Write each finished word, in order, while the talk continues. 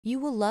You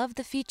will love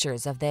the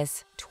features of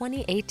this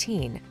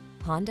 2018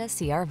 Honda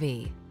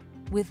CR-V.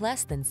 With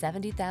less than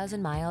 70,000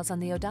 miles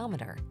on the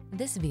odometer,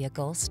 this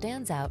vehicle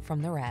stands out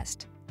from the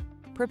rest.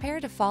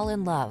 Prepare to fall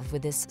in love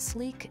with this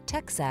sleek,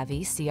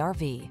 tech-savvy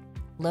CR-V.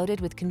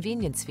 Loaded with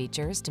convenience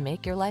features to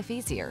make your life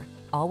easier,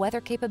 all-weather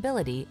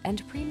capability,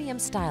 and premium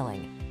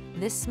styling,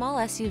 this small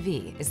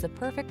SUV is the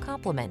perfect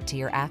complement to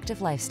your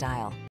active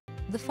lifestyle.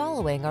 The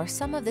following are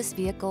some of this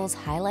vehicle's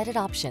highlighted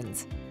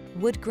options: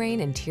 wood grain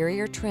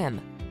interior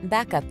trim,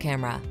 backup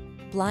camera,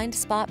 blind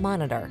spot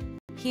monitor,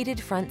 heated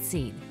front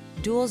seat,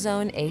 dual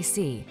zone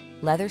AC,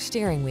 leather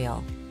steering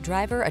wheel,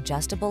 driver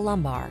adjustable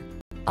lumbar,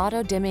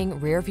 auto dimming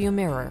rear view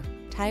mirror,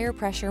 tire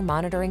pressure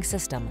monitoring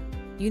system,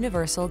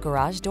 universal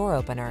garage door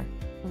opener.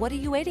 What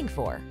are you waiting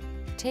for?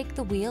 Take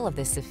the wheel of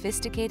this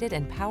sophisticated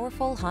and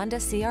powerful Honda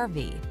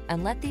CR-V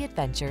and let the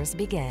adventures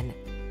begin.